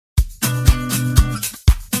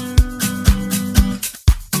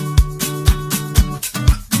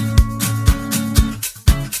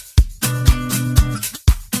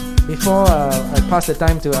Before I pass the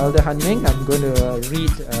time to Elder Han Ming, I'm going to read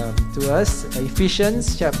to us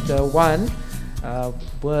Ephesians chapter 1,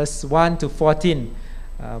 verse 1 to 14,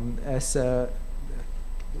 as a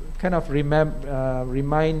kind of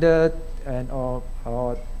reminder and or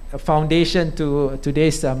a foundation to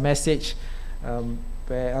today's message,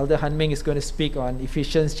 where Elder Han Ming is going to speak on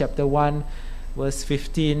Ephesians chapter 1, verse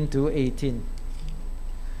 15 to 18.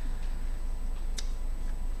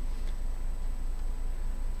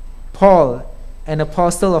 Paul, an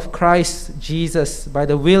apostle of Christ Jesus by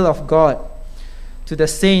the will of God, to the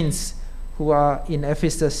saints who are in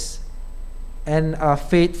Ephesus and are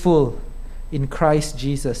faithful in Christ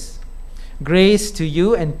Jesus. Grace to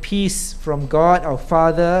you and peace from God our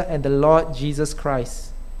Father and the Lord Jesus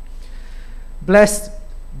Christ. Blessed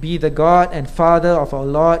be the God and Father of our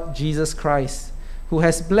Lord Jesus Christ, who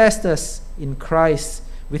has blessed us in Christ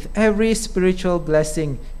with every spiritual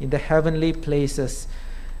blessing in the heavenly places,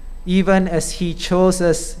 even as He chose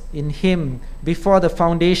us in Him before the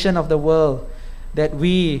foundation of the world, that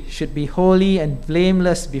we should be holy and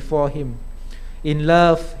blameless before Him. In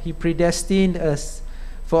love, He predestined us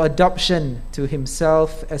for adoption to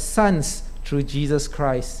Himself as sons through Jesus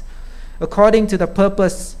Christ, according to the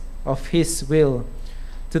purpose of His will,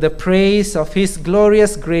 to the praise of His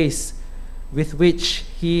glorious grace, with which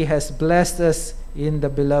He has blessed us in the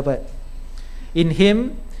Beloved. In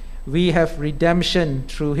Him we have redemption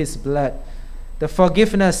through His blood, the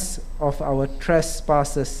forgiveness of our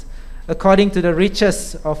trespasses, according to the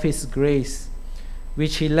riches of His grace,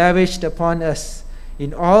 which He lavished upon us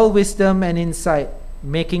in all wisdom and insight,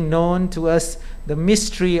 making known to us the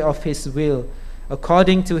mystery of His will,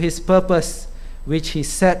 according to His purpose, which He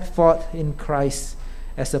set forth in Christ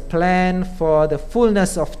as a plan for the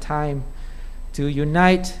fullness of time, to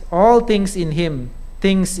unite all things in Him,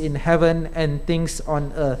 things in heaven and things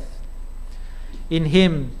on earth. In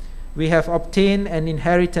Him we have obtained an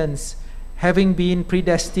inheritance, having been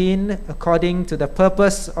predestined according to the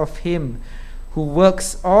purpose of Him who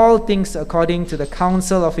works all things according to the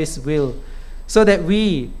counsel of His will, so that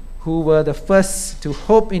we who were the first to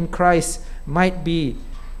hope in Christ might be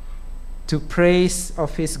to praise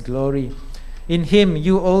of His glory. In Him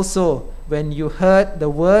you also, when you heard the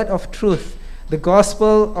word of truth, the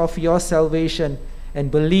gospel of your salvation,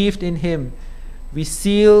 and believed in Him, were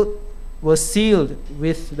sealed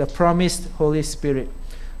with the promised Holy Spirit,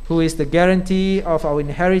 who is the guarantee of our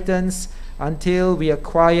inheritance until we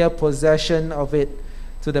acquire possession of it,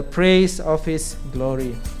 to the praise of His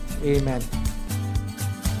glory. Amen.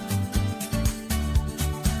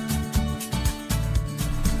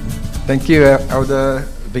 Thank you, Elder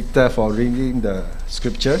Victor, for reading the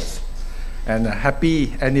scriptures, and a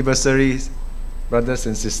happy anniversary, brothers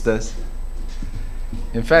and sisters.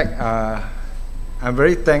 In fact, I'm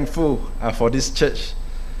very thankful for this church.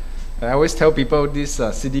 I always tell people this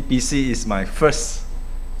CDPC is my first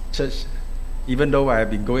church, even though I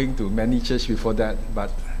have been going to many churches before that,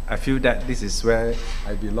 but I feel that this is where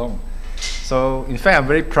I belong. So, in fact, I'm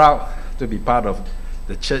very proud to be part of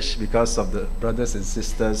the church because of the brothers and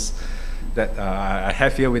sisters that I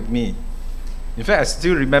have here with me. In fact, I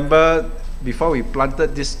still remember before we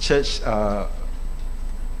planted this church,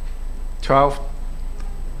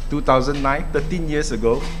 2009, 13 years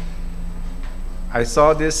ago, I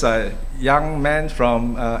saw this young man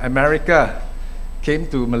from America came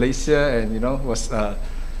to Malaysia and was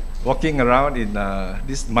walking around in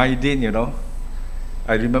this Maidin.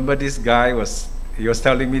 I remember this guy was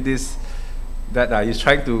telling me this, that he's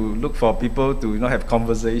trying to look for people to have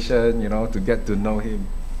conversation, to get to know him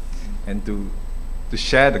and to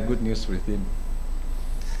share the good news with him.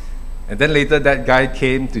 And then later that guy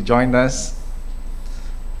came to join us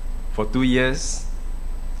for 2 years,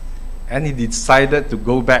 and he decided to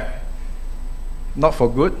go back, not for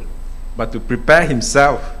good, but to prepare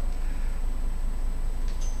himself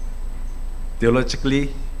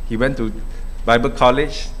theologically. He went to Bible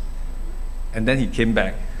college, and then he came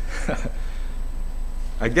back.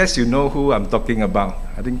 I guess you know who I'm talking about.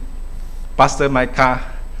 I think Pastor Micah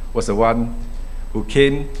was the one who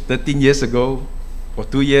came 13 years ago for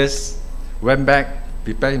 2 years, went back,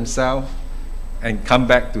 prepared himself, and come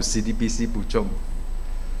back to CDPC Puchong.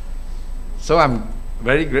 So I'm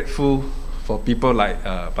very grateful for people like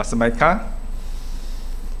Pastor Micah.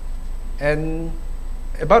 And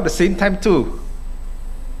about the same time too,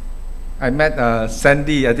 I met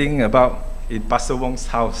Sandy, I think about in Pastor Wong's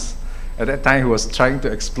house. At that time he was trying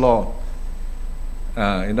to explore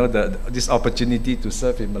this opportunity to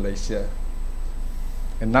serve in Malaysia.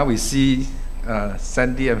 And now we see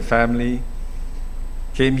Sandy and family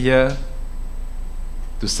came here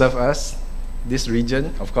to serve us, this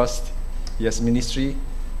region. Of course, he has ministry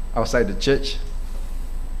outside the church.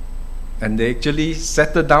 And they actually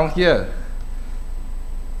settled down here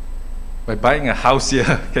by buying a house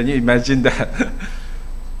here. Can you imagine that?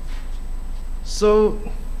 So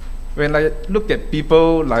when I look at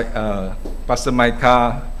people like Pastor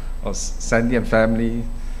Micah or Sandy and family,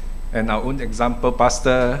 and our own example,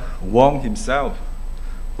 Pastor Wong himself,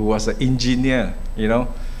 who was an engineer,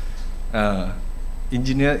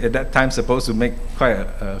 engineer at that time supposed to make quite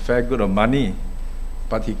a fair good of money,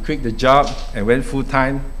 but he quit the job and went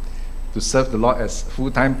full-time to serve the Lord as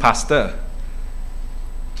full-time pastor.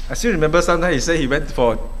 I still remember sometimes he said he went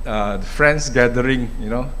for friends gathering,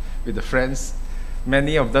 with the friends.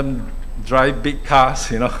 Many of them drive big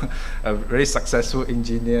cars, a very successful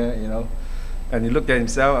engineer, and he looked at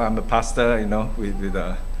himself, I'm a pastor, with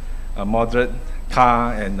a moderate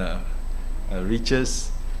car and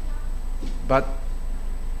riches. But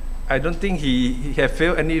I don't think he had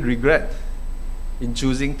felt any regret in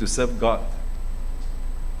choosing to serve God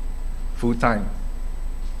full time.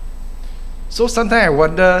 So sometimes I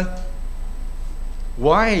wonder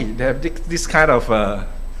why they have this kind of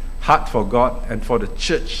heart for God and for the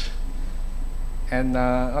church. And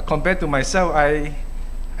compared to myself, I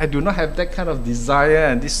do not have that kind of desire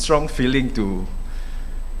and this strong feeling to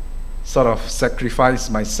sort of sacrifice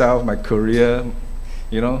myself, my career,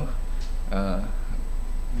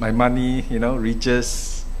 my money,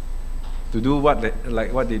 riches, to do what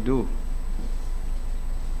they do.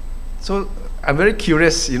 So I'm very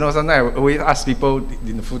curious, sometimes I always ask people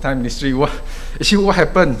in the full-time ministry, what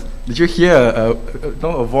happened? Did you hear a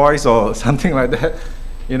voice or something like that?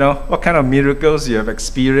 What kind of miracles you have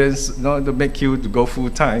experienced, to make you to go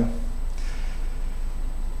full-time?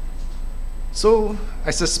 So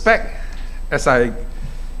I suspect, as I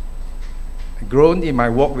grown in my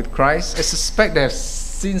walk with Christ, I suspect they have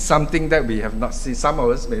seen something that we have not seen. Some of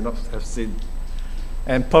us may not have seen.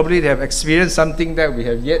 And probably they have experienced something that we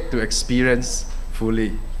have yet to experience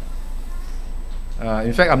fully.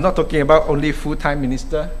 In fact, I'm not talking about only full-time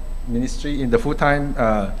ministry. In the full-time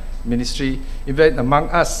ministry, even among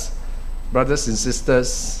us, brothers and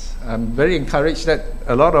sisters, I'm very encouraged that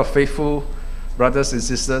a lot of faithful brothers and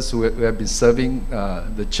sisters who have been serving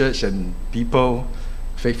the church and people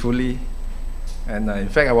faithfully. And in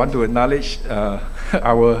fact, I want to acknowledge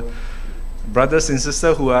our brothers and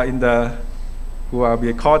sisters who are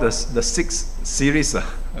we call the 6th series.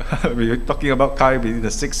 We're talking about Kai in the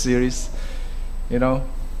 6th series.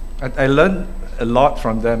 I learned a lot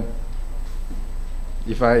from them.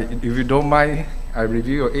 If you don't mind, I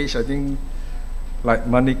review your age. I think like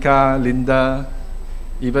Monica, Linda,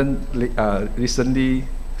 even recently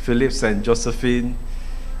Phillips and Josephine,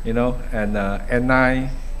 and Anai,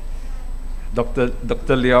 Dr.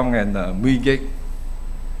 Leong and Muigek.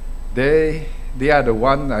 They are the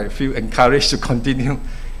one I feel encouraged to continue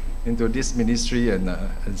into this ministry and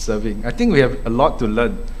serving. I think we have a lot to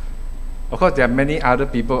learn. Of course, there are many other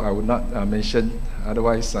people I would not mention.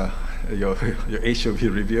 Otherwise, your age will be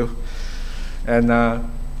revealed. And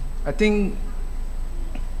I think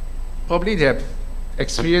probably they have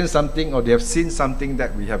experienced something or they have seen something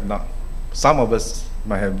that we have not. Some of us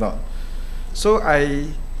might have not. So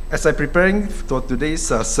as I'm preparing for today's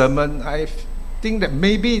sermon, I think that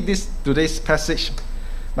maybe today's passage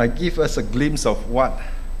might give us a glimpse of what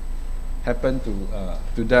happened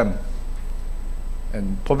to them,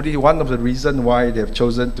 and probably one of the reasons why they have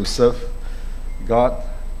chosen to serve God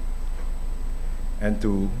and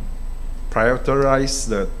to prioritize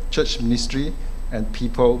the church ministry and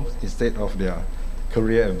people instead of their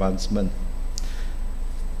career advancement.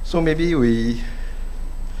 So maybe we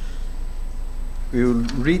will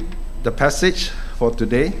read the passage for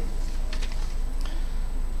today.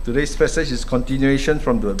 Today's passage is continuation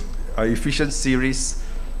from the Ephesians series,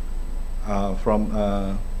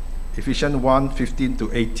 from Ephesians 1:15 to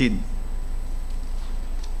 18.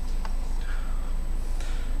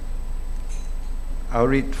 I'll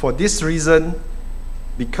read. For this reason,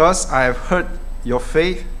 because I have heard your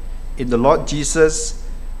faith in the Lord Jesus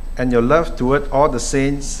and your love toward all the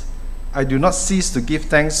saints, I do not cease to give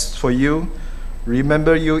thanks for you,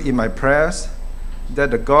 remember you in my prayers,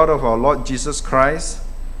 that the God of our Lord Jesus Christ,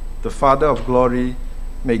 the Father of glory,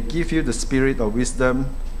 may give you the spirit of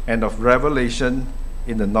wisdom and of revelation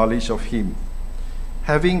in the knowledge of him,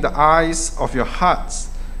 having the eyes of your hearts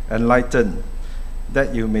enlightened,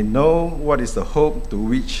 that you may know what is the hope to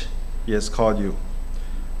which he has called you,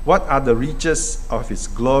 what are the riches of his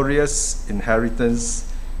glorious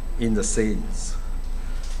inheritance in the saints.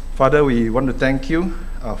 Father, we want to thank you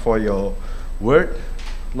for your word.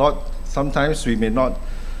 Lord, sometimes we may not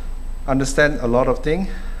understand a lot of things,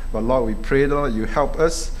 but Lord, we pray, Lord, you help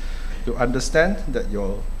us to understand that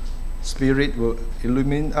your Spirit will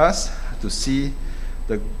illumine us to see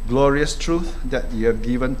the glorious truth that you have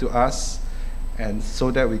given to us, and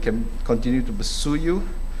so that we can continue to pursue you,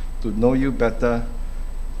 to know you better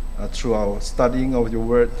through our studying of your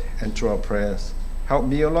word and through our prayers. Help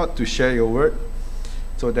me, O Lord, to share your word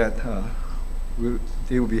so that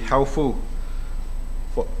it will be helpful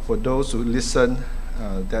for those who listen,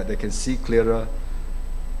 that they can see clearer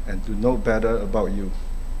and to know better about you.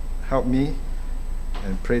 Help me,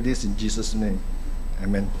 and pray this in Jesus' name.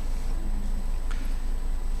 Amen.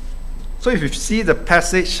 So if you see the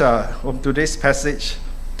passage from today's passage,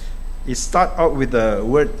 it starts out with the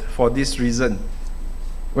word "for this reason."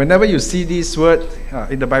 Whenever you see this word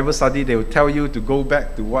in the Bible study, they will tell you to go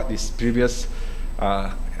back to what is previous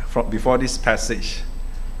from before this passage.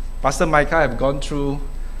 Pastor Micah have gone through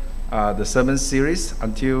the sermon series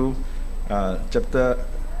until chapter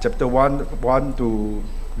 1 to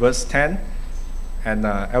verse 10, and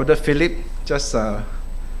Elder Philip just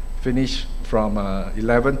finished from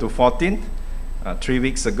 11 to 14 3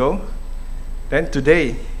 weeks ago. Then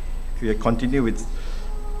today we will continue with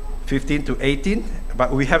 15 to 18,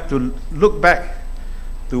 but we have to look back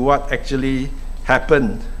to what actually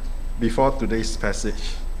happened before today's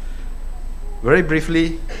passage. Very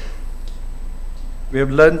briefly, we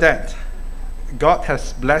have learned that God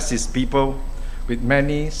has blessed His people with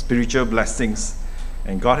many spiritual blessings,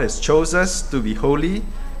 and God has chosen us to be holy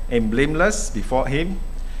and blameless before Him.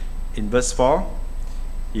 In verse 4,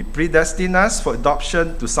 He predestined us for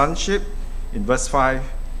adoption to sonship. In verse 5,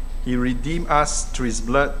 He redeemed us through His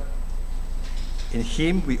blood. In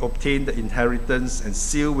Him we obtain the inheritance and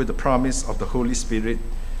seal with the promise of the Holy Spirit,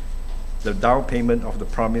 the down payment of the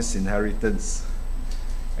promised inheritance.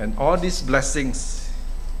 And all these blessings,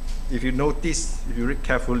 if you notice, if you read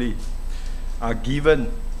carefully, are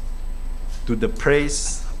given to the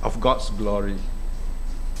praise of God's glory.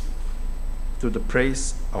 To the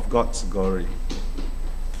praise of God's glory.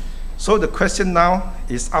 So the question now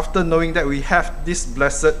is, after knowing that we have this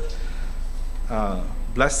blessed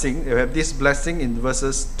blessing, we have this blessing in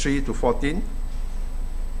verses 3 to 14,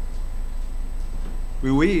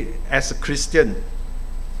 will we as a Christian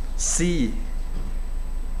see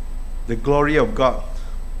the glory of God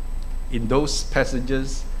in those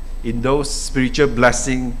passages, in those spiritual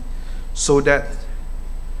blessings, so that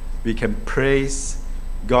we can praise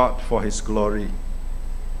God for His glory,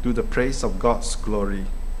 to the praise of God's glory?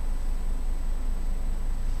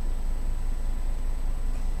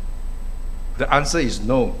 The answer is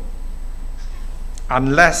no.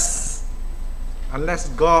 Unless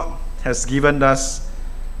God has given us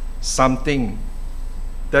something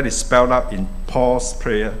that is spelled out in Paul's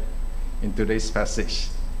prayer in today's passage.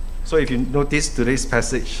 So if you notice today's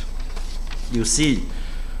passage, you see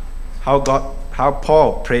how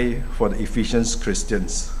Paul prayed for the Ephesians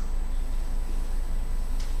Christians.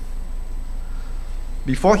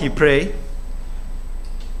 Before he prayed,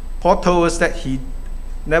 Paul told us that he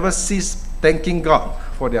never ceased thanking God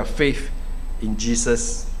for their faith in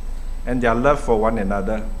Jesus and their love for one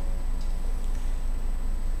another.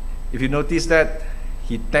 If you notice that,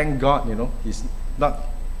 he thanked God, he's not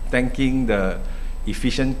thanking the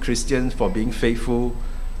Ephesian Christians for being faithful,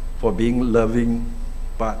 for being loving,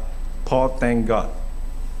 but Paul thanked God.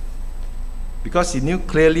 Because he knew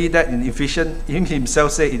clearly that in Ephesians, he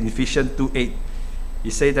himself said in Ephesians 2:8, he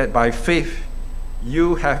said that by faith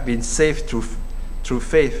you have been saved through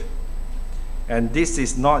faith. And this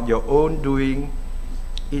is not your own doing,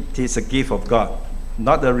 it is a gift of God,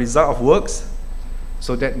 not the result of works,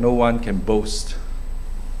 so that no one can boast.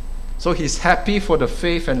 So he's happy for the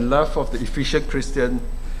faith and love of the Ephesian Christian,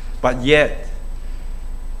 but yet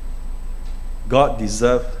God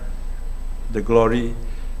deserved the glory,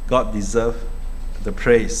 God deserved the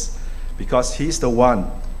praise, because He's the one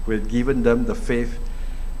who had given them the faith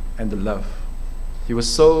and the love. He was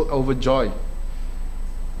so overjoyed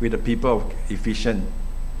with the people of Ephesians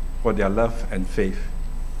for their love and faith.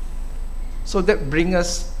 So that bring up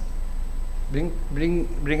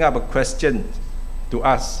a question to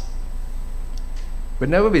us.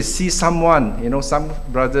 Whenever we see someone, some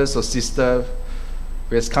brothers or sister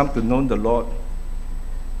who has come to know the Lord,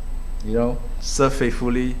 serve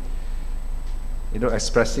faithfully,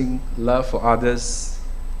 expressing love for others,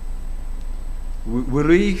 will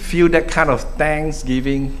we feel that kind of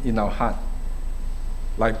thanksgiving in our heart?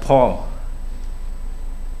 Like Paul.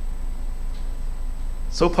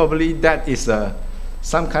 So probably that is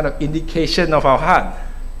some kind of indication of our heart.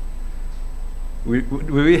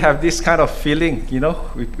 Will we have this kind of feeling,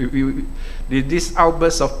 this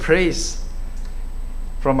outburst of praise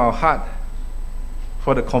from our heart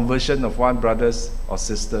for the conversion of one brothers or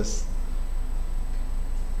sisters?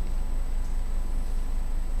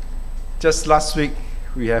 just last week,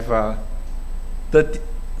 we have 30,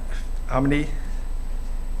 how many?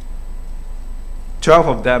 12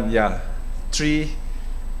 of them, yeah. 3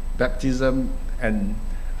 baptism and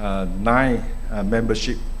 9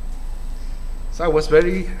 membership. So I was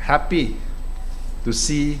very happy to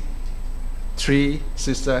see 3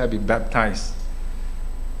 sisters have been baptized.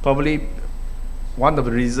 Probably one of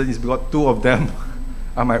the reasons is because 2 of them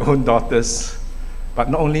are my own daughters.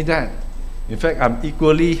 But not only that, in fact, I'm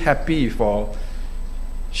equally happy for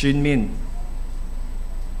Shin Min,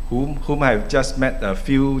 whom I've just met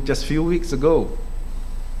just few weeks ago.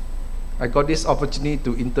 I got this opportunity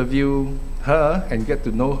to interview her and get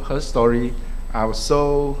to know her story. I was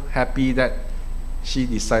so happy that she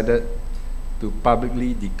decided to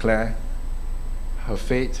publicly declare her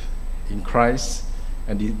faith in Christ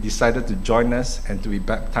and decided to join us and to be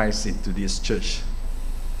baptized into this church.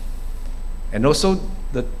 And also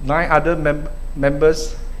the 9 other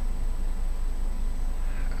members,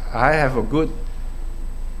 I have a good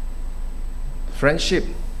friendship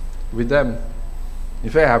with them. In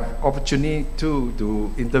fact, I have opportunity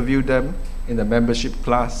to interview them in the membership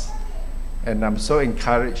class, and I'm so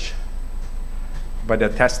encouraged by their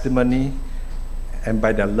testimony and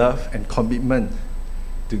by their love and commitment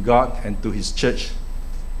to God and to His church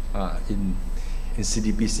in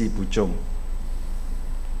CDPC Puchong.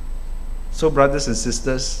 So, brothers and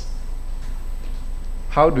sisters,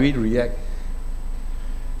 how do we react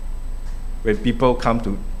when people come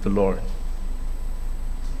to the Lord?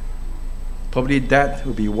 Probably that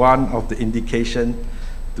will be one of the indication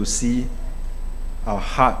to see our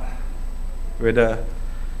heart, whether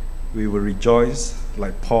we will rejoice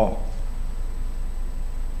like Paul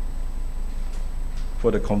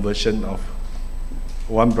for the conversion of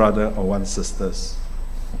one brother or one sisters.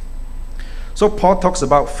 So Paul talks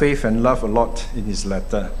about faith and love a lot in his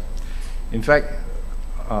letter. In fact,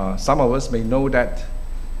 some of us may know that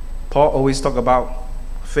Paul always talks about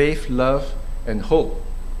faith, love, and hope.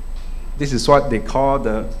 This is what they call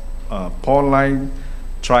the Pauline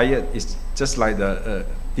triad. It's just like the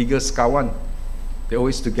Tiga Sekawan. They're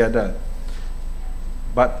always together.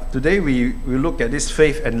 But today we look at this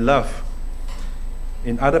faith and love.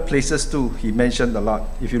 In other places too, he mentioned a lot.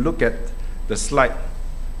 If you look at the slide,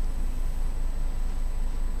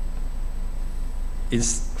 in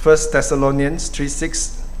 1 Thessalonians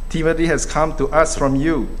 3:6, Timothy has come to us from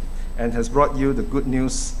you and has brought you the good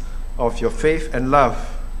news of your faith and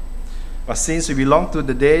love. But since we belong to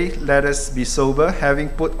the day, let us be sober, having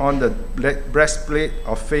put on the breastplate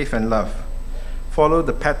of faith and love. Follow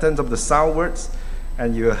the patterns of the sound words,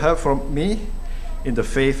 and you will hear from me in the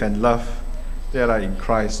faith and love that are in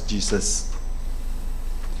Christ Jesus.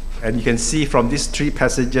 And you can see from these 3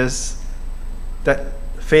 passages that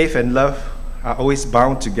faith and love are always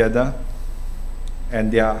bound together,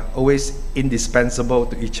 and they are always indispensable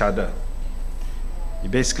to each other.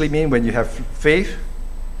 It basically means when you have faith,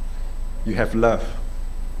 you have love.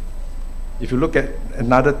 If you look at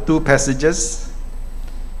another 2 passages,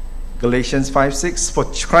 Galatians 5:6, for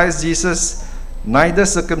Christ Jesus, neither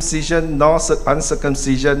circumcision nor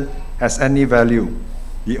uncircumcision has any value.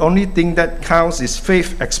 The only thing that counts is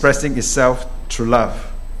faith expressing itself through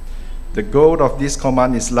love. The goal of this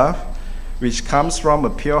command is love, which comes from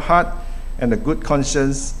a pure heart and a good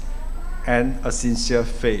conscience and a sincere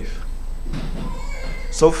faith.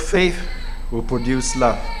 So faith will produce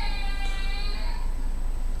love.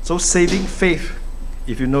 So saving faith,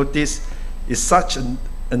 if you notice, is such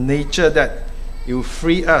a nature that it will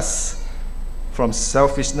free us from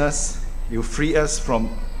selfishness, it will free us from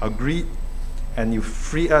greed, and it will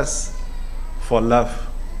free us for love.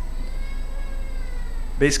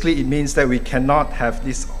 Basically, it means that we cannot have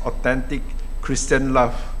this authentic Christian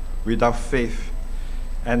love without faith,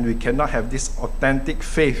 and we cannot have this authentic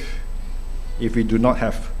faith if we do not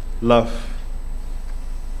have love.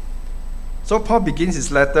 So Paul begins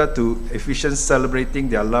his letter to Ephesians celebrating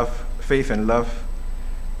their love, faith and love,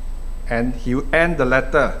 and he will end the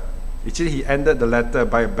letter. Actually, he ended the letter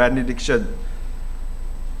by a benediction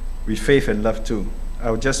with faith and love too.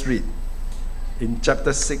 I'll just read in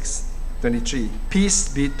chapter 6:23. Peace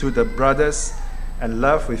be to the brothers and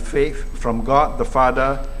love with faith from God the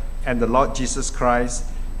Father and the Lord Jesus Christ.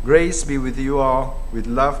 Grace be with you all, with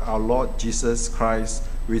love our Lord Jesus Christ,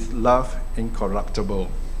 with love incorruptible.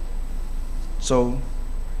 So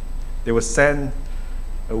they were sent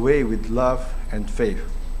away with love and faith.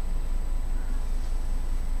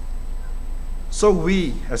 So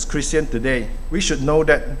we, as Christians today, we should know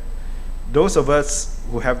that those of us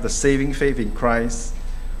who have the saving faith in Christ,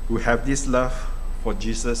 who have this love for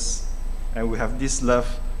Jesus, and we have this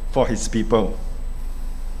love for His people,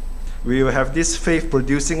 we will have this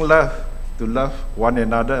faith-producing love to love one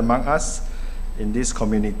another among us in this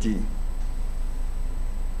community.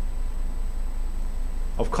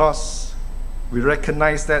 Of course, we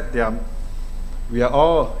recognize that we are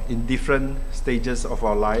all in different stages of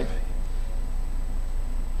our life,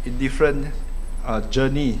 in different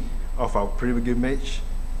journey of our pilgrimage,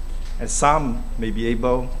 and some may be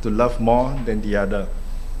able to love more than the other.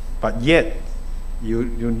 But yet,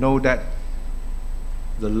 you know that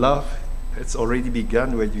the love has already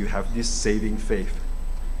begun when you have this saving faith.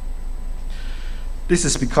 This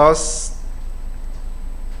is because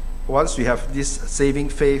once we have this saving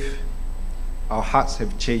faith, our hearts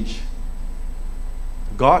have changed.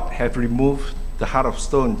 God has removed the heart of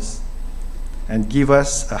stones and give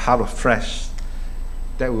us a heart of flesh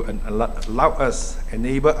that will allow us,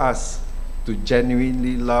 enable us to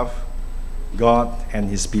genuinely love God and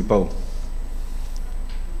His people.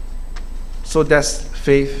 So that's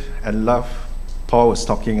faith and love Paul was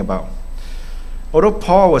talking about. Although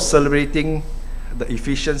Paul was celebrating the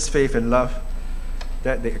Ephesians' faith and love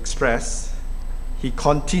that they expressed, he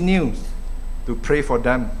continued to pray for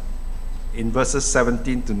them in verses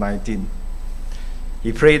 17 to 19.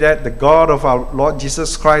 He prayed that the God of our Lord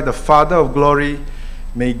Jesus Christ, the Father of glory,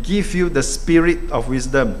 may give you the spirit of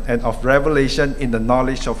wisdom and of revelation in the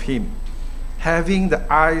knowledge of Him, having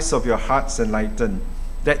the eyes of your hearts enlightened,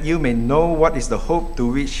 that you may know what is the hope to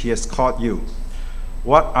which He has called you,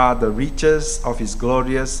 what are the riches of His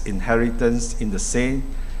glorious inheritance in the saints,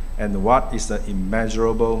 and what is the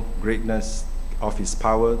immeasurable greatness of His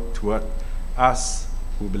power toward us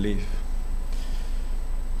who believe.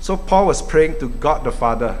 So Paul was praying to God the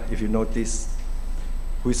Father, if you notice,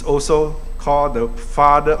 who is also called the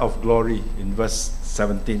Father of glory in verse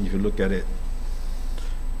 17, if you look at it.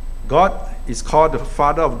 God is called the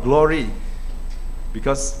Father of glory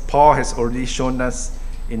because Paul has already shown us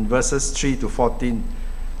in verses 3 to 14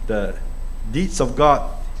 the deeds of God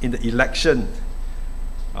in the election,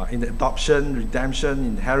 in the adoption, redemption,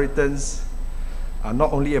 inheritance, are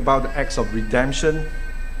not only about the acts of redemption,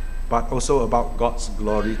 but also about God's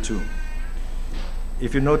glory too.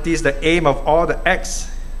 If you notice, the aim of all the acts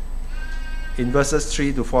in verses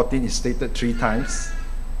 3 to 14 is stated 3 times.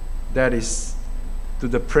 That is, to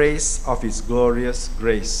the praise of His glorious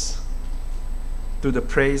grace, to the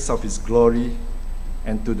praise of His glory,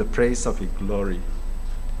 and to the praise of His glory.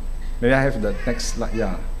 May I have the next slide?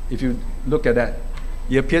 Yeah. If you look at that,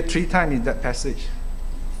 He appeared 3 times in that passage.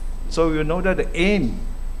 So you know that the aim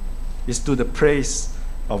is to the praise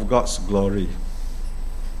of God's glory.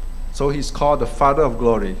 So He's called the Father of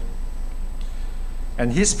glory.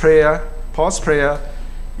 And his prayer, Paul's prayer,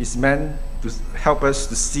 is meant to help us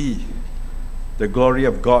to see the glory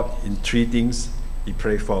of God in 3 things he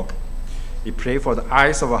prayed for. He prayed for the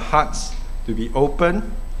eyes of our hearts to be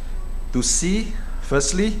open, to see,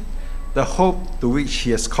 firstly, the hope to which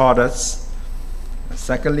He has called us. And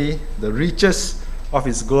secondly, the riches of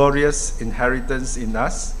His glorious inheritance in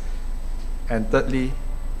us. And thirdly,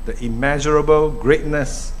 the immeasurable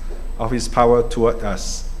greatness of His power toward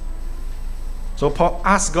us. So Paul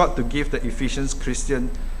asked God to give the Ephesians Christian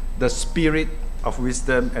the spirit of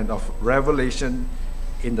wisdom and of revelation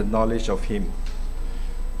in the knowledge of Him.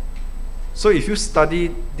 So if you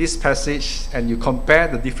study this passage and you compare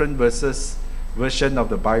the different version of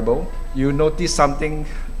the Bible, you notice something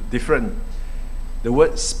different. The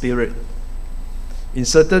word spirit. In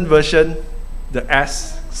certain version, the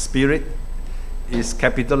S, spirit, is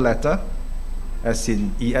capital letter, as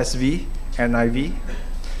in ESV, NIV.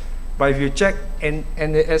 But if you check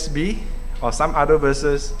NASB or some other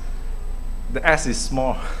verses, the S is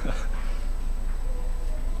small.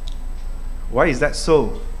 Why is that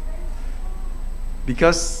so?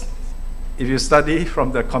 Because if you study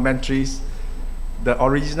from the commentaries, the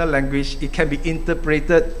original language, it can be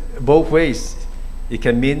interpreted both ways. It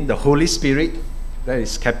can mean the Holy Spirit, that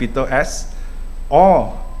is capital S,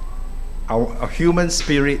 or a human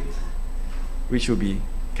spirit, which will be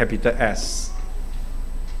capital S.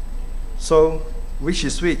 So, which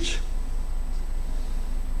is which?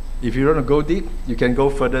 If you want to go deep, you can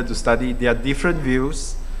go further to study. There are different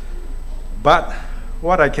views, but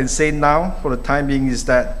what I can say now for the time being is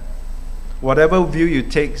that whatever view you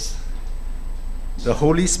take, the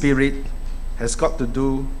Holy Spirit has got to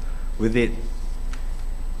do with it.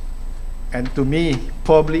 And to me,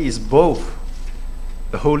 probably is both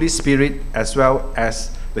the Holy Spirit as well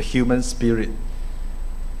as the human spirit.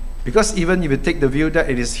 Because even if you take the view that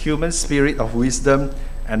it is human spirit of wisdom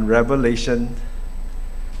and revelation,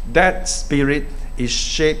 that spirit is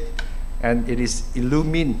shaped and it is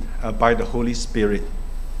illumined by the Holy Spirit.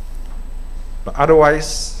 But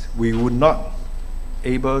otherwise, we would not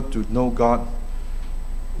able to know God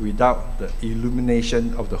without the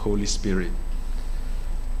illumination of the Holy Spirit.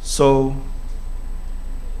 So,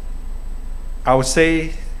 I would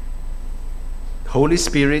say Holy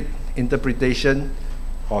Spirit interpretation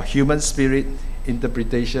or human spirit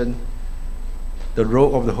interpretation, the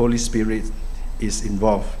role of the Holy Spirit is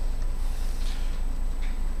involved.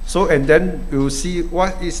 So, and then we will see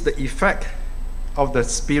what is the effect of the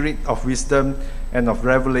spirit of wisdom and of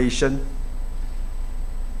revelation.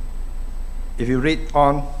 If you read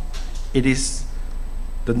on, it is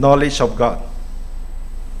the knowledge of God.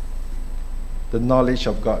 The knowledge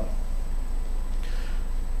of God.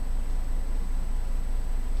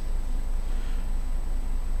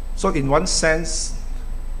 So in one sense,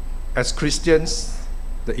 as Christians,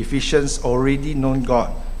 the Ephesians already known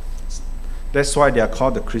God. That's why they are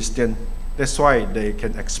called the Christian. That's why they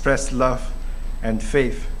can express love and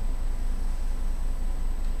faith.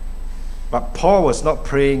 But Paul was not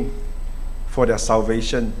praying for their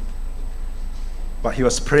salvation, but he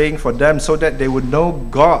was praying for them so that they would know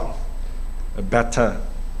God better.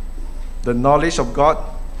 The knowledge of God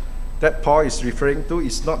that Paul is referring to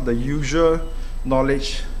is not the usual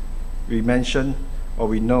knowledge we mention or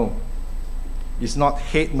we know. It's not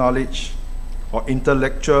head knowledge or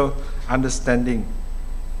intellectual understanding.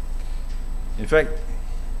 In fact,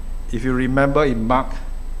 if you remember in Mark,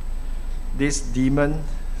 this demon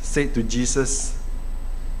said to Jesus,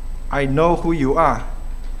 I know who you are.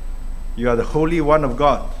 You are the Holy One of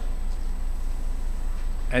God.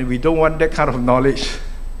 And we don't want that kind of knowledge.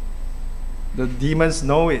 The demons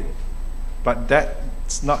know it, but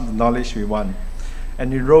that's not the knowledge we want.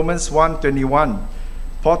 And in Romans 1:21,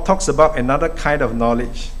 Paul talks about another kind of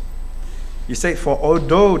knowledge. He said, for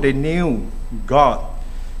although they knew God,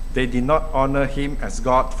 they did not honor him as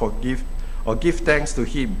God or give thanks to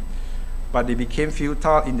him, but they became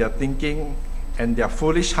futile in their thinking, and their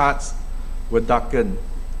foolish hearts were darkened.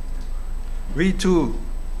 We too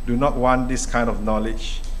do not want this kind of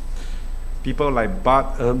knowledge. People like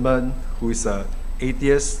Bart Ehrman, who is an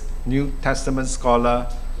atheist New Testament scholar,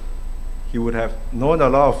 he would have known a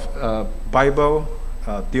lot of Bible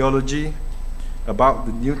theology about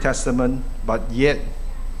the New Testament, but yet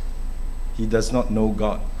he does not know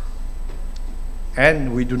God.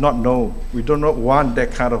 And we do not want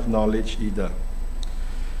that kind of knowledge either.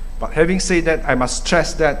 But having said that, I must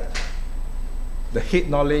stress that the head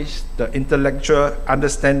knowledge, the intellectual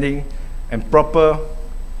understanding, and proper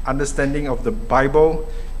understanding of the Bible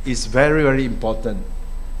is very, very important.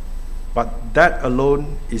 But that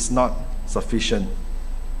alone is not sufficient.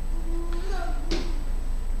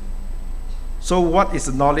 So what is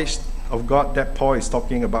the knowledge of God that Paul is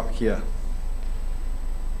talking about here?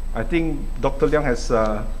 I think Dr. Leong has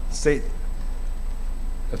said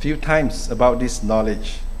a few times about this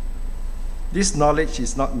knowledge. This knowledge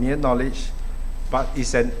is not mere knowledge, but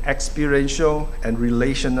is an experiential and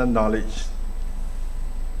relational knowledge.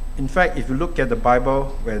 In fact, if you look at the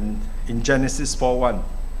Bible, when in Genesis 4:1,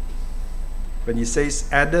 when he says,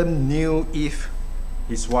 Adam knew Eve,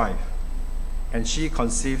 his wife, and she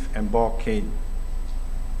conceived and bore Cain.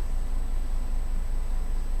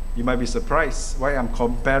 You might be surprised why I'm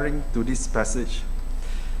comparing to this passage.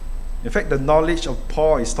 In fact, the knowledge of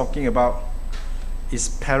Paul is talking about is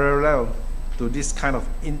parallel to this kind of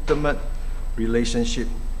intimate relationship,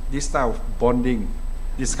 this type of bonding,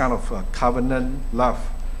 this kind of covenant love,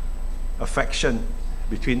 affection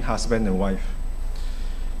between husband and wife.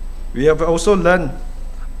 We have also learned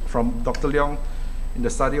from Dr. Leong in the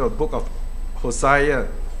study of the book of Hosea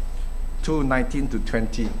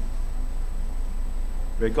 2:19-20,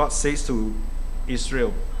 where God says to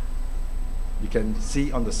Israel, you can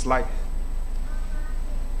see on the slide,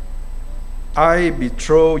 I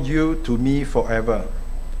betroth you to me forever.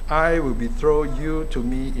 I will betroth you to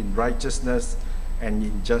me in righteousness and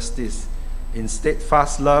in justice, in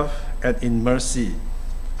steadfast love and in mercy.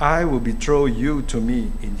 I will betroth you to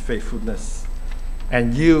me in faithfulness,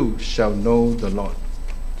 and you shall know the Lord.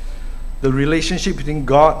 The relationship between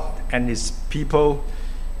God and his people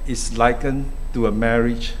is likened to a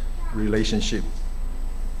marriage relationship.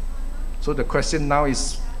 So the question now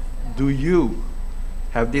is, do you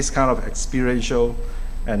have this kind of experiential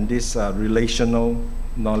and this relational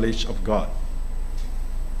knowledge of God?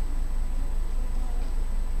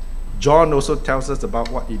 John also tells us about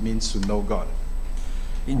what it means to know God.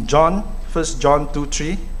 In 1 John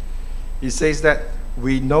 2:3, he says that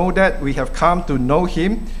we know that we have come to know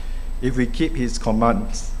him if we keep his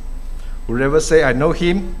commands. Whoever say, I know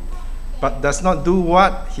him, but does not do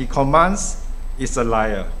what he commands, is a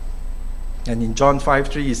liar. And in John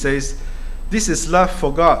 5:3, he says, this is love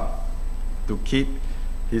for God, to keep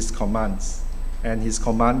his commands. And his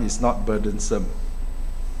command is not burdensome.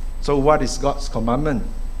 So what is God's commandment?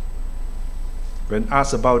 When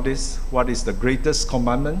asked about this, what is the greatest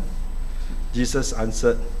commandment? Jesus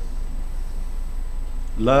answered,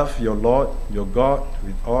 love your Lord, your God,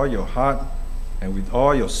 with all your heart, and with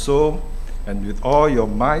all your soul, and with all your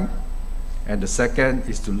mind. And the second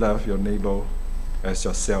is to love your neighbor as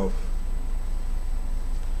yourself.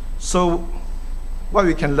 So, what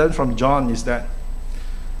we can learn from John is that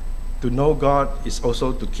to know God is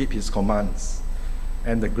also to keep His commands.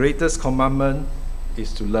 And the greatest commandment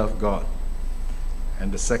is to love God.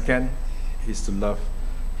 And the second is to love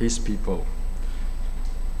His people.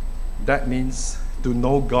 That means to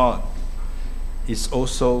know God is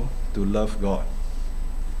also to love God.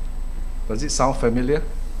 Does it sound familiar?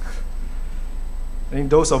 I think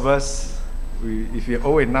those of us, if you're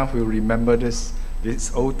old enough, will remember this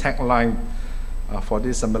old tagline for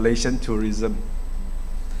this Malaysian tourism.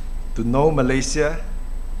 To know Malaysia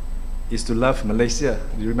is to love Malaysia.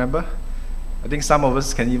 Do you remember? I think some of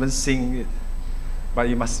us can even sing it, but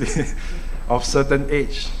you must be of certain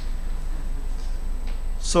age.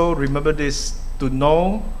 So remember this, to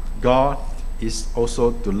know God is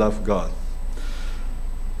also to love God.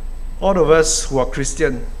 All of us who are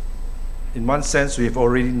Christian, in one sense, we have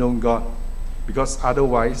already known God, because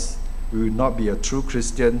otherwise we will not be a true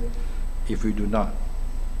Christian if we do not.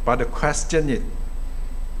 But the question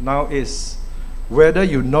now is whether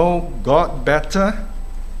you know God better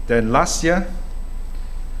than last year.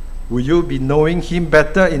 Will you be knowing Him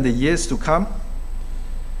better in the years to come?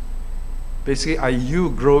 Basically, are you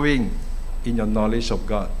growing in your knowledge of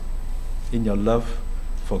God, in your love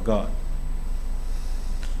for God?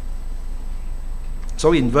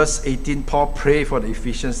 So in verse 18, Paul prayed for the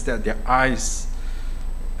Ephesians that their eyes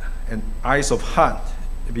and eyes of heart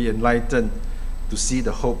be enlightened to see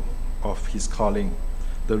the hope of His calling,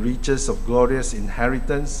 the riches of glorious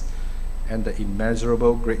inheritance, and the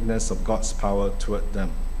immeasurable greatness of God's power toward them.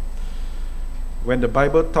 When the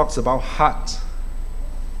Bible talks about heart,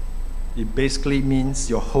 it basically means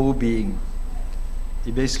your whole being.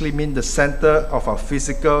 It basically means the center of our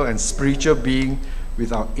physical and spiritual being,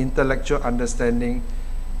 with our intellectual understanding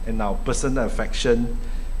and our personal affection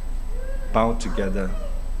bound together.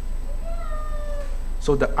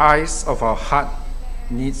 So the eyes of our heart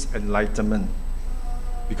needs enlightenment,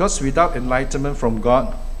 because without enlightenment from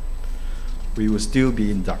God, we will still be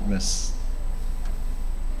in darkness.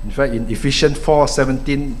 In fact, in Ephesians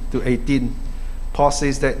 4:17 to 18, Paul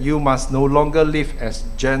says that you must no longer live as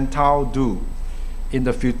Gentiles do, in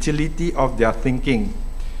the futility of their thinking.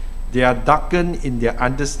 They are darkened in their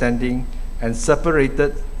understanding and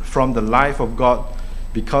separated from the life of God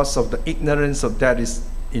because of the ignorance of that is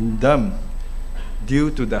in them, due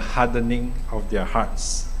to the hardening of their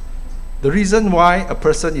hearts. The reason why a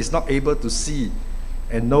person is not able to see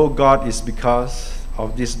and know God is because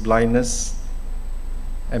of this blindness,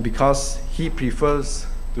 and because he prefers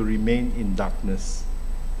to remain in darkness.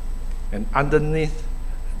 And underneath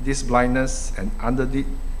this blindness and underneath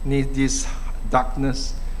this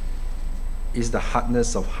darkness is the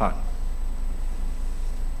hardness of heart.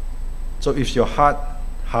 So if your heart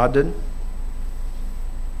hardened,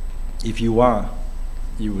 if you are,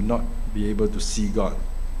 you will not be able to see God.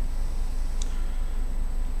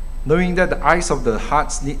 Knowing that the eyes of the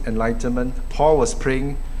hearts need enlightenment, Paul was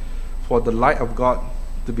praying for the light of God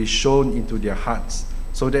to be shown into their hearts,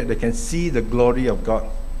 so that they can see the glory of God.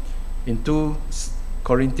 In 2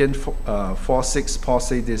 Corinthians 4:6, Paul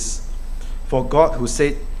said this, "For God who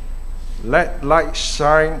said, 'Let light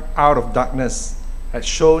shine out of darkness,' has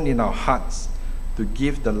shone in our hearts to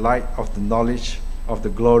give the light of the knowledge of the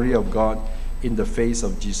glory of God in the face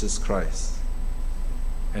of Jesus Christ."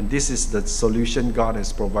 And this is the solution God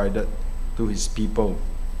has provided to his people,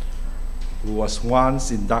 who was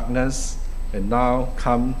once in darkness and now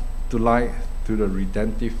come to light through the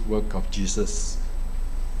redemptive work of Jesus.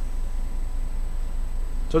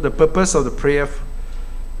 So the purpose of the prayer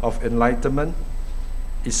of enlightenment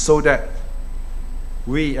is so that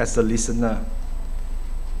we as the listener,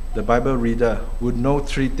 the Bible reader, would know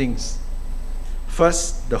three things.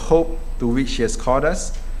 First, the hope to which he has called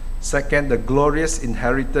us. Second, the glorious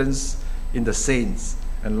inheritance in the saints.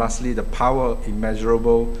 And lastly, the power,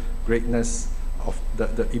 immeasurable greatness of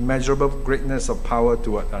the immeasurable greatness of power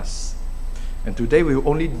toward us. And today we will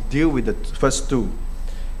only deal with the first two.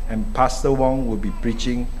 And Pastor Wong will be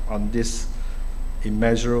preaching on this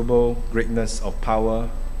immeasurable greatness of power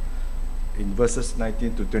in verses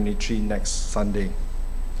 19 to 23 next Sunday.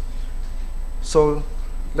 So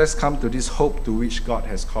let's come to this hope to which God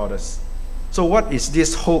has called us. So what is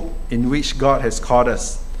this hope in which God has called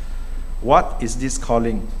us? What is this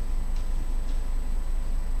calling?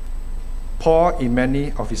 Paul, in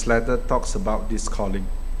many of his letters, talks about this calling.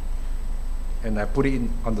 And I put it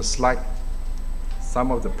on the slide, some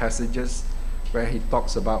of the passages where he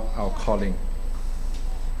talks about our calling.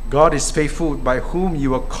 God is faithful, by whom you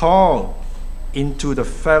were called into the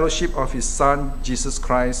fellowship of his Son, Jesus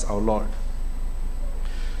Christ our Lord.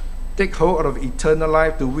 Take hold of eternal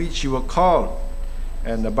life to which you were called,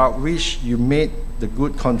 and about which you made the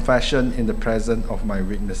good confession in the presence of my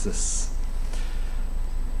witnesses.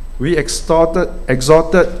 We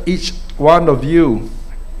exhorted each one of you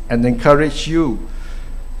and encouraged you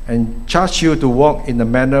and charged you to walk in the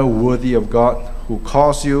manner worthy of God, who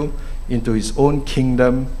calls you into his own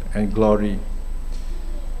kingdom and glory.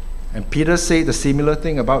 And Peter said the similar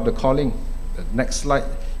thing about the calling. The next slide,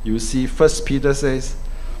 you see 1 Peter says,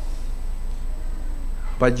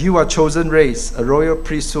 "But you are a chosen race, a royal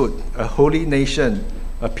priesthood, a holy nation,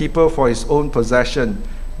 a people for his own possession,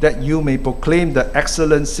 that you may proclaim the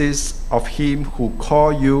excellencies of him who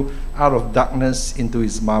called you out of darkness into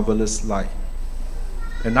his marvelous light.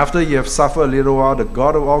 And after you have suffered a little while, the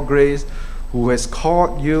God of all grace, who has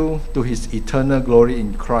called you to his eternal glory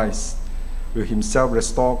in Christ, will himself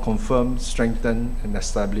restore, confirm, strengthen, and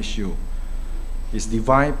establish you. His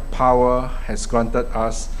divine power has granted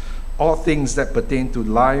us all things that pertain to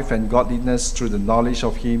life and godliness through the knowledge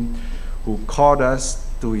of him who called us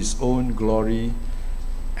to his own glory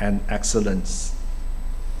and excellence."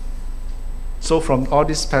 So from all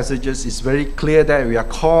these passages, it's very clear that we are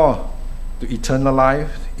called to eternal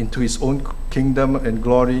life, into his own kingdom and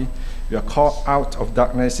glory. We are called out of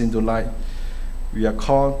darkness into light. We are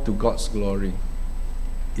called to God's glory.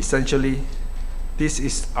 Essentially, this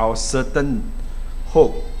is our certain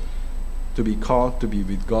hope, to be called to be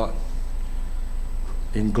with God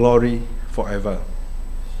in glory forever.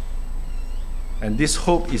 And this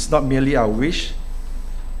hope is not merely our wish,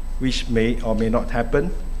 which may or may not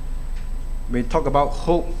happen. When we talk about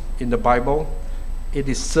hope in the Bible, it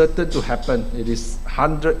is certain to happen. It is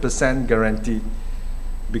 100% guaranteed,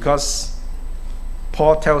 because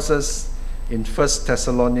Paul tells us in 1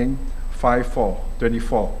 Thessalonians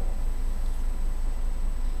 5:24.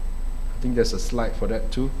 I think there's a slide for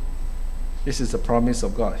that too. This is the promise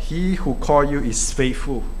of God. He who called you is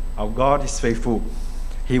faithful. Our God is faithful.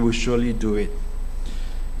 He will surely do it.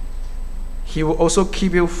 He will also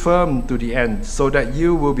keep you firm to the end, so that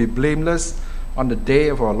you will be blameless on the day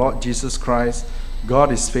of our Lord Jesus Christ.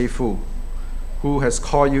 God is faithful, who has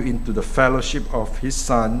called you into the fellowship of his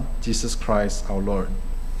Son, Jesus Christ our Lord.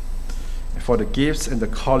 For the gifts and the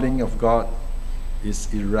calling of God is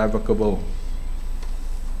irrevocable.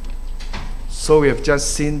 So we have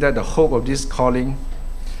just seen that the hope of this calling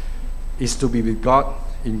is to be with God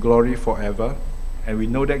in glory forever. And we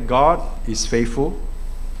know that God is faithful,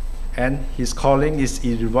 and his calling is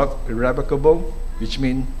irrevocable, which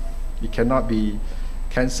means it cannot be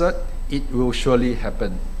cancelled. It will surely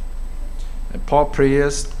happen. And Paul's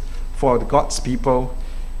prayers for God's people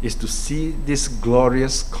is to see this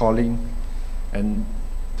glorious calling and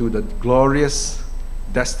to the glorious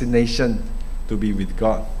destination to be with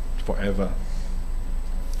God forever.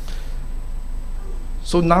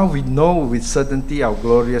 So now we know with certainty our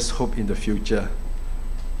glorious hope in the future.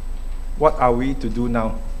 What are we to do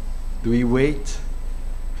now? Do we wait,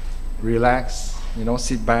 relax,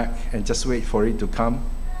 sit back and just wait for it to come?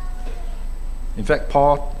 In fact,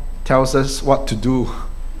 Paul tells us what to do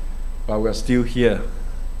while we're still here,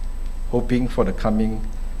 hoping for the coming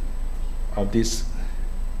of this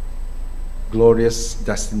glorious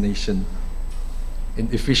destination. In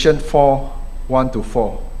Ephesians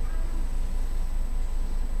 4:1-4.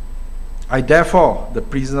 "I therefore, the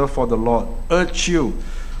prisoner for the Lord, urge you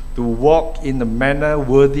to walk in the manner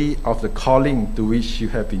worthy of the calling to which you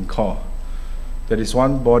have been called. There is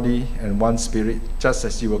one body and one spirit, just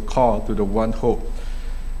as you were called to the one hope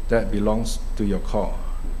that belongs to your call."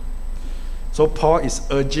 So Paul is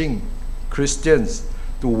urging Christians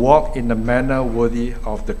to walk in the manner worthy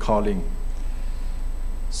of the calling.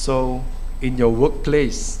 So in your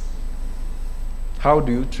workplace, how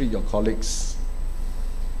do you treat your colleagues,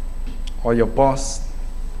 or your boss,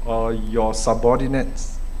 or your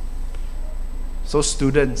subordinates? So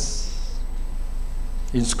students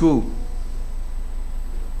in school,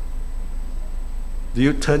 do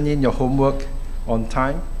you turn in your homework on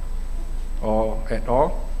time or at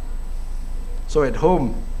all? So at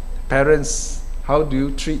home, parents, how do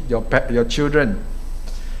you treat your children?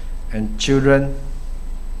 And children,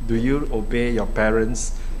 do you obey your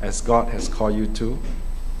parents as God has called you to?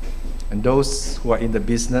 And those who are in the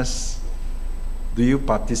business, do you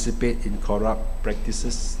participate in corrupt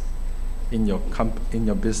practices in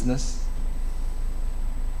your business?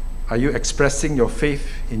 Are you expressing your faith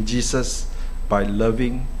in Jesus by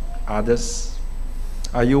loving others?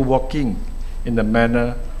 Are you walking in a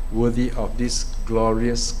manner worthy of this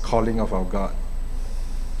glorious calling of our God?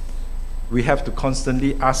 We have to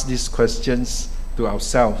constantly ask these questions to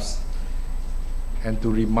ourselves and to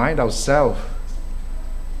remind ourselves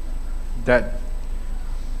that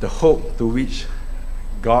the hope to which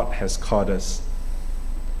God has called us,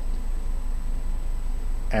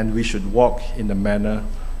 and we should walk in a manner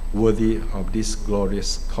worthy of this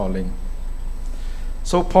glorious calling.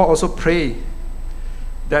 So Paul also prayed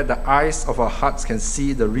that the eyes of our hearts can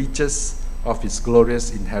see the riches of his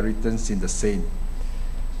glorious inheritance in the saint.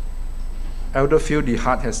 Elder Phil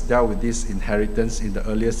DeHart has dealt with this inheritance in the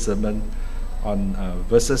earlier sermon on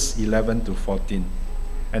verses 11 to 14.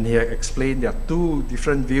 And he explained there are two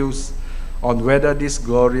different views on whether this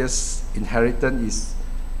glorious inheritance is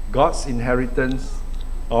God's inheritance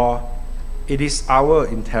or it is our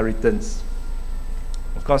inheritance.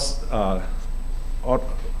 Of course,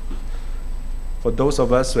 for those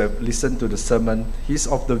of us who have listened to the sermon, he's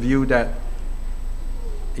of the view that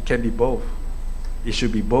it can be both. It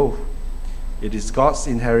should be both. It is God's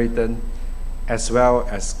inheritance as well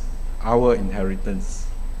as our inheritance.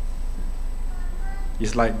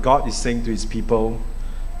 It's like God is saying to his people,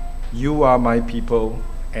 you are my people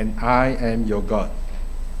and I am your God.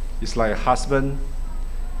 It's like a husband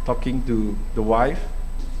talking to the wife,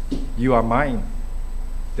 you are mine.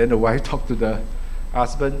 Then the wife talks to the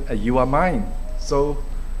husband, you are mine. So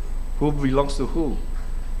who belongs to who?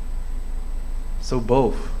 So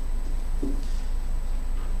both.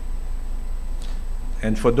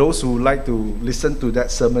 And for those who like to listen to that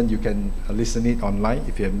sermon, you can listen it online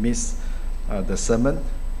if you have missed the sermon.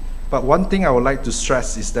 But one thing I would like to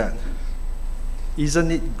stress is that, isn't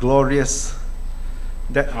it glorious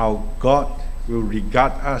that our God will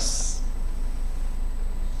regard us?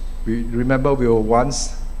 We remember we were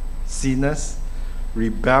once sinners,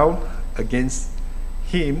 rebelled against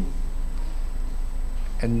him,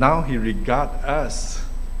 and now he regards us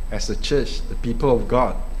as a church, the people of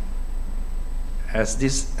God, as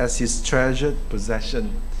his treasured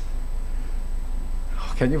possession.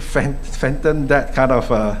 Can you fathom that kind of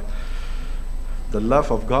the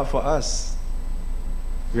love of God for us?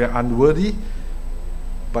 We are unworthy,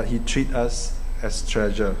 but he treats us as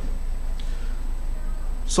treasure.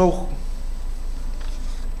 So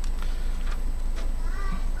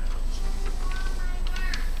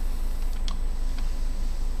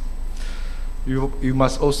you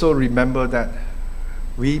must also remember that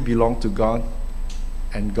we belong to God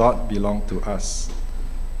and God belongs to us.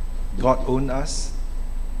 God owns us,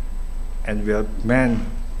 and we are meant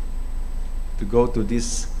to go to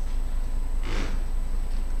this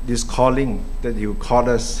calling that he will call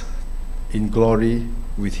us in glory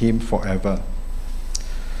with him forever.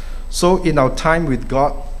 So in our time with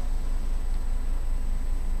God,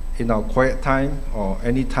 in our quiet time, or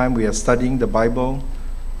any time we are studying the Bible,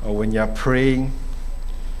 or when you are praying,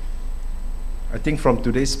 I think from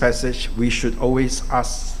today's passage, we should always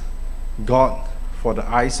ask God for the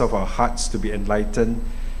eyes of our hearts to be enlightened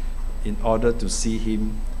in order to see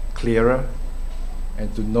him clearer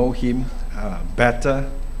and to know him better,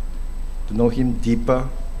 to know him deeper.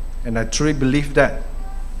 And I truly believe that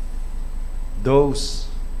those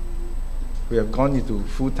who have gone into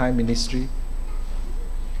full-time ministry,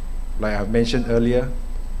 like I've mentioned earlier,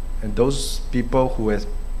 and those people who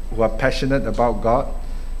are passionate about God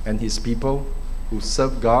and his people, who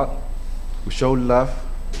serve God, who show love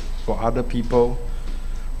for other people,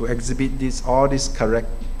 who exhibit all these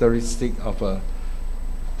characteristics of a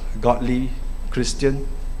godly Christian,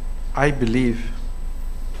 I believe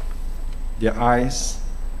their eyes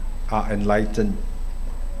are enlightened.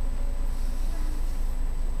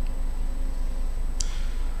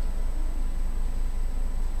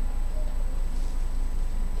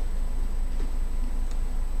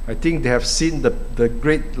 I think they have seen the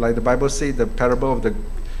great, like the Bible says, the parable of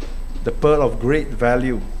the pearl of great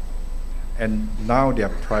value, and now their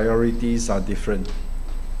priorities are different.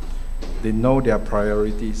 They know their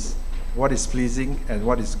priorities, what is pleasing and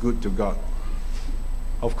what is good to God.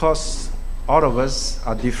 Of course, all of us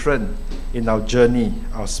are different in our journey,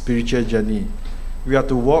 our spiritual journey. We are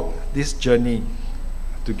to walk this journey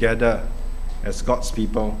together as God's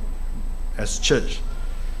people, as church.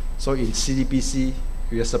 So in CDPC,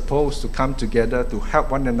 we are supposed to come together to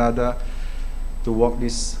help one another to walk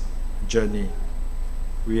this journey.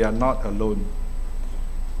 We are not alone.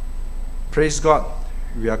 Praise God,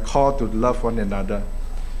 we are called to love one another.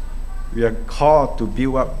 We are called to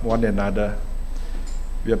build up one another.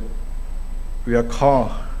 We are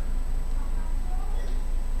called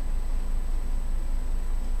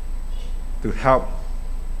to help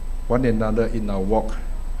one another in our walk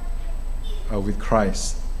with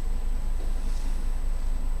Christ.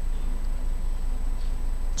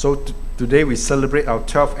 So today we celebrate our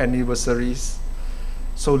 12th anniversaries.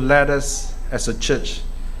 So let us, as a church,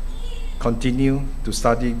 continue to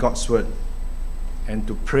study God's Word and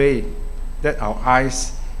to pray that our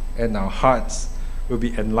eyes and our hearts will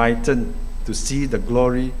be enlightened to see the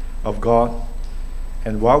glory of God.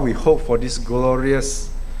 And while we hope for this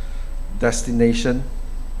glorious destination,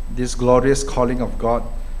 this glorious calling of God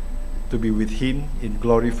to be with Him in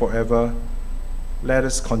glory forever, let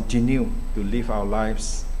us continue to live our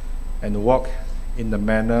lives and walk in the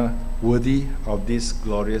manner worthy of this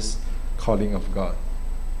glorious calling of God.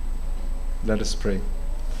 Let us pray.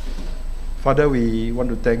 Father, we want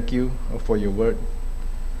to thank you for your word.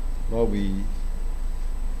 Lord,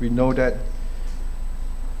 we know that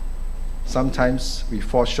sometimes we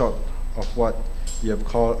fall short of what you have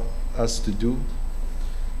called us to do.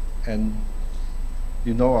 And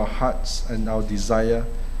you know our hearts and our desire.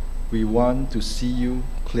 We want to see you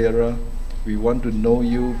clearer. We want to know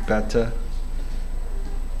you better.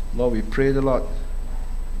 Lord, we pray the Lord,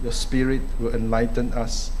 your Spirit will enlighten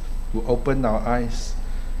us, will open our eyes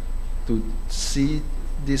to see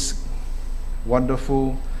this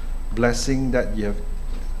wonderful blessing that you have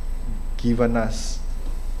given us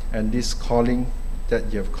and this calling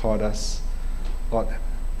that you have called us. Lord,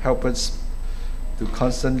 help us to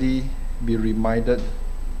constantly be reminded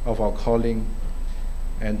of our calling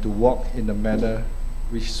and to walk in the manner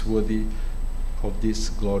which is worthy of this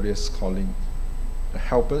glorious calling.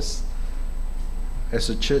 Help us as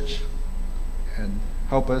a church and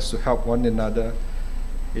help us to help one another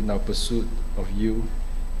in our pursuit of you,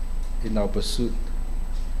 in our pursuit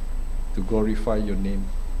to glorify your name.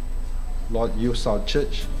 Lord, use our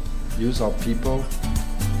church, use our people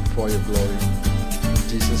for your glory. In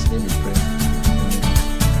Jesus' name we pray.